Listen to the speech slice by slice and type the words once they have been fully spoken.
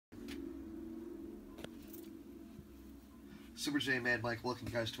Super J Mad Mike, welcome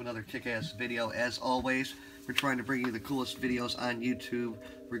you guys to another kick-ass video. As always, we're trying to bring you the coolest videos on YouTube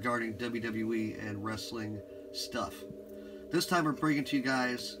regarding WWE and wrestling stuff. This time we're bringing to you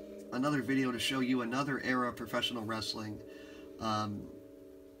guys another video to show you another era of professional wrestling.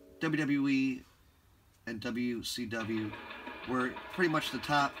 WWE and WCW were pretty much the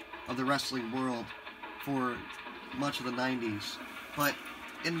top of the wrestling world for much of the 90s. But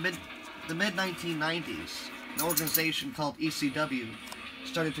in the mid-1990s, an organization called ECW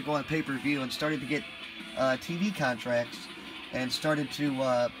started to go on pay-per-view and started to get TV contracts and started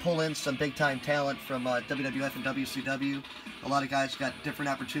to pull in some big-time talent from WWF and WCW. A lot of guys got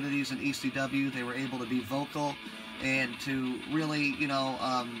different opportunities in ECW. They were able to be vocal and to really, you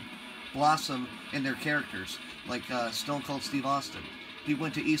know, blossom in their characters, like Stone Cold Steve Austin. He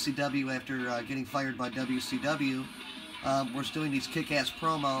went to ECW after getting fired by WCW. Was doing these kick-ass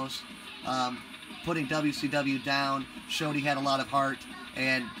promos, putting WCW down, showed he had a lot of heart,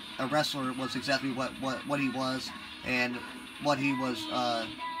 and a wrestler was exactly what he was and what he was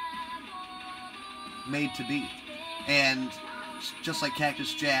made to be. And just like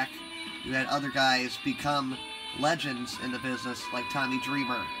Cactus Jack, you had other guys become legends in the business, like Tommy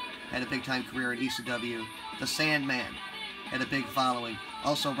Dreamer had a big-time career in ECW. The Sandman had a big following.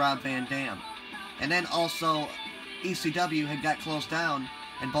 Also Rob Van Dam. And then also ECW had got closed down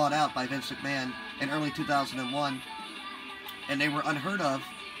and bought out by Vince McMahon in early 2001, and they were unheard of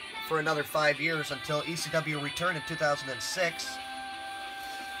for another 5 years until ECW returned in 2006,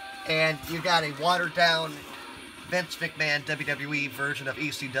 and you got a watered-down Vince McMahon WWE version of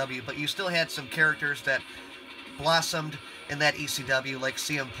ECW, but you still had some characters that blossomed in that ECW, like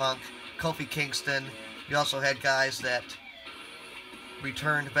CM Punk, Kofi Kingston. You also had guys that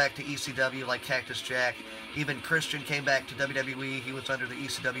returned back to ECW, like Cactus Jack. Even Christian came back to WWE. He was under the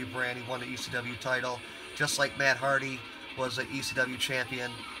ECW brand. He won the ECW title, just like Matt Hardy was an ECW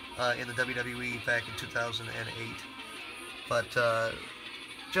champion in the WWE back in 2008. But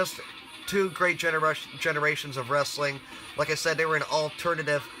just two great generations of wrestling. Like I said, they were an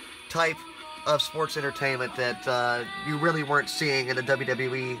alternative type of sports entertainment that you really weren't seeing in the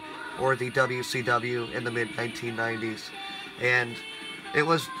WWE or the WCW in the mid-1990s. And it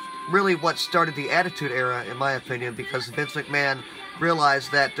was really what started the Attitude Era, in my opinion, because Vince McMahon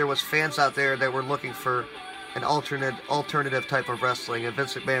realized that there was fans out there that were looking for an alternative type of wrestling, and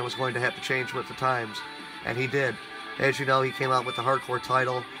Vince McMahon was going to have to change with the times, and he did. As you know, he came out with the Hardcore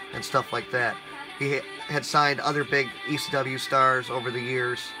title and stuff like that. He had signed other big ECW stars over the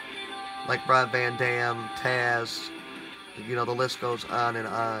years, like Rob Van Dam, Taz, you know, the list goes on and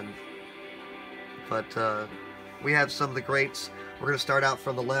on. But we have some of the greats. We're going to start out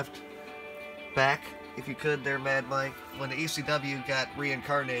from the left back, if you could there, Mad Mike. When the ECW got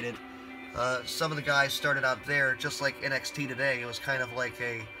reincarnated, some of the guys started out there, just like NXT today. It was kind of like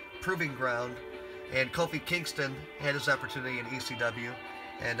a proving ground. And Kofi Kingston had his opportunity in ECW,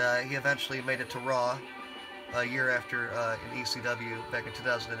 and he eventually made it to Raw a year after in ECW back in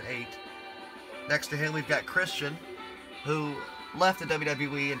 2008. Next to him, we've got Christian, who left the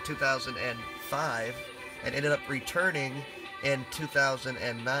WWE in 2005 and ended up returning in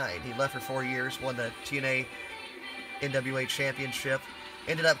 2009. He left for 4 years, won the TNA NWA Championship,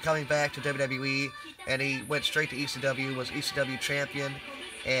 ended up coming back to WWE, and he went straight to ECW, was ECW champion,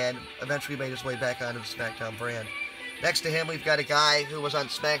 and eventually made his way back onto the SmackDown brand. Next to him, we've got a guy who was on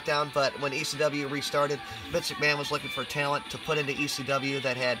SmackDown, but when ECW restarted, Vince McMahon was looking for talent to put into ECW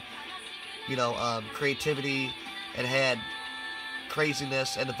that had, you know, creativity and had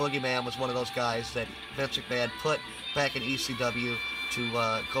craziness, and the Boogeyman was one of those guys that Vince McMahon put back in ECW to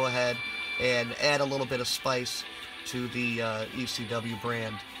go ahead and add a little bit of spice to the ECW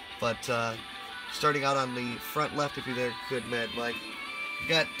brand. But starting out on the front left, if you're there, good, Mad Mike. You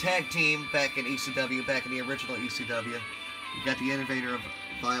got Tag Team back in ECW, back in the original ECW. You got the Innovator of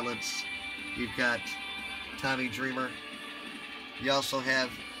Violence. You've got Tommy Dreamer. You also have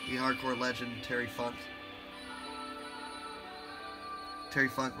the hardcore legend Terry Funk. Terry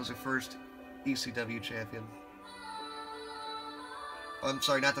Funk was the first ECW champion. I'm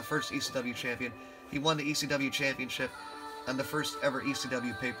sorry, not the first ECW champion. He won the ECW championship on the first ever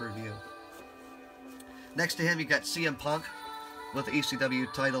ECW pay-per-view. Next to him, you got CM Punk with the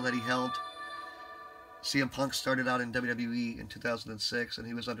ECW title that he held. CM Punk started out in WWE in 2006, and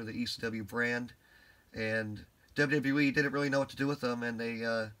he was under the ECW brand. And WWE didn't really know what to do with him, and they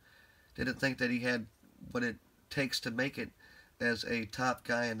didn't think that he had what it takes to make it as a top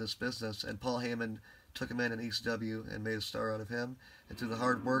guy in this business. And Paul Heyman took him in ECW and made a star out of him. And through the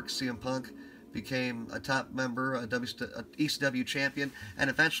hard work, CM Punk became a top member, a ECW champion, and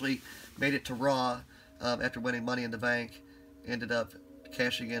eventually made it to Raw after winning Money in the Bank ended up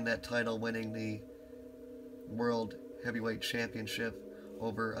cashing in that title, winning the World Heavyweight Championship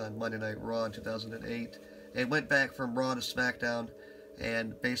over on Monday Night Raw in 2008. And went back from Raw to SmackDown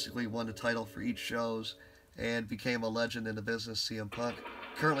and basically won the title for each shows and became a legend in the business. CM Punk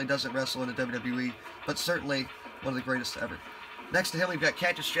currently doesn't wrestle in the WWE, but certainly one of the greatest ever. Next to him, we've got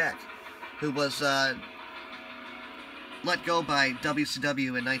Cactus Jack, who was let go by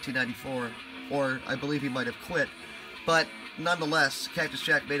WCW in 1994, or I believe he might have quit. But nonetheless, Cactus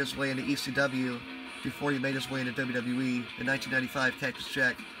Jack made his way into ECW before he made his way into WWE. In 1995, Cactus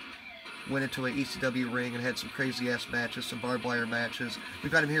Jack went into an ECW ring and had some crazy-ass matches, some barbed wire matches.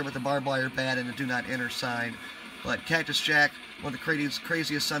 We've got him here with the barbed wire bat and the do not enter sign. But Cactus Jack, one of the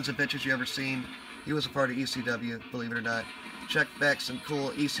craziest sons of bitches you ever seen. He was a part of ECW, believe it or not. Check back some cool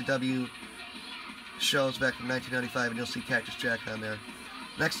ECW shows back from 1995 and you'll see Cactus Jack on there.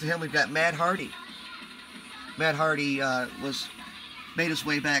 Next to him, we've got Matt Hardy. Matt Hardy made his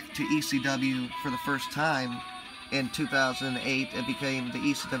way back to ECW for the first time in 2008 and became the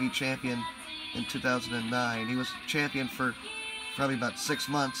ECW champion in 2009. He was champion for probably about 6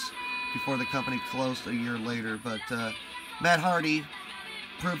 months before the company closed a year later. But Matt Hardy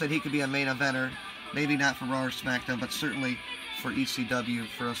proved that he could be a main eventer, maybe not for Raw or SmackDown, but certainly for ECW,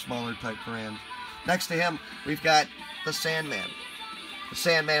 for a smaller type brand. Next to him, we've got the Sandman. The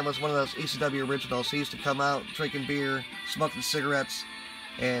Sandman was one of those ECW originals. He used to come out drinking beer, smoking cigarettes,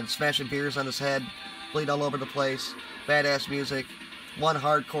 and smashing beers on his head, bleed all over the place, badass music, one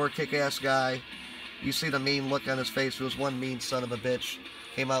hardcore kick-ass guy. You see the mean look on his face. He was one mean son of a bitch.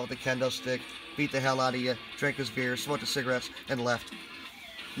 Came out with a kendo stick, beat the hell out of you, drank his beer, smoked his cigarettes, and left.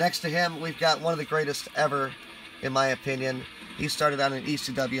 Next to him, we've got one of the greatest ever, in my opinion. He started out in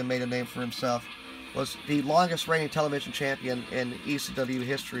ECW and made a name for himself. Was the longest reigning television champion in ECW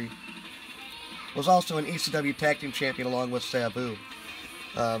history. Was also an ECW tag team champion along with Sabu.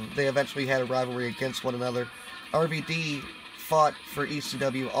 They eventually had a rivalry against one another. RVD fought for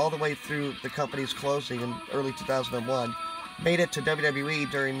ECW all the way through the company's closing in early 2001. Made it to WWE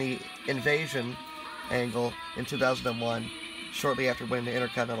during the Invasion angle in 2001, shortly after winning the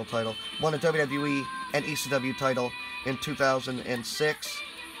Intercontinental title. Won a WWE and ECW title in 2006,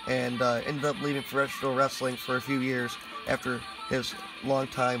 and ended up leaving professional wrestling for a few years after his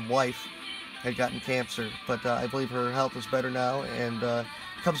longtime wife had gotten cancer. But I believe her health is better now, and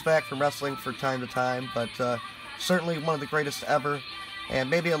comes back from wrestling from time to time. But certainly one of the greatest ever, and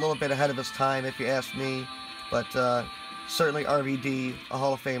maybe a little bit ahead of his time if you ask me. But certainly RVD, a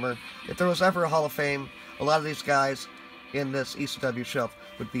Hall of Famer. If there was ever a Hall of Fame, a lot of these guys in this ECW shelf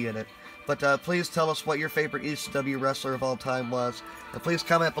would be in it. But please tell us what your favorite ECW wrestler of all time was. And please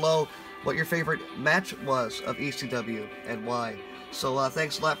comment below what your favorite match was of ECW and why. So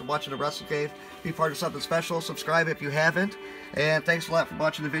thanks a lot for watching the Wrestle Cave. Be part of something special. Subscribe if you haven't. And thanks a lot for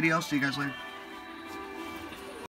watching the video. See you guys later.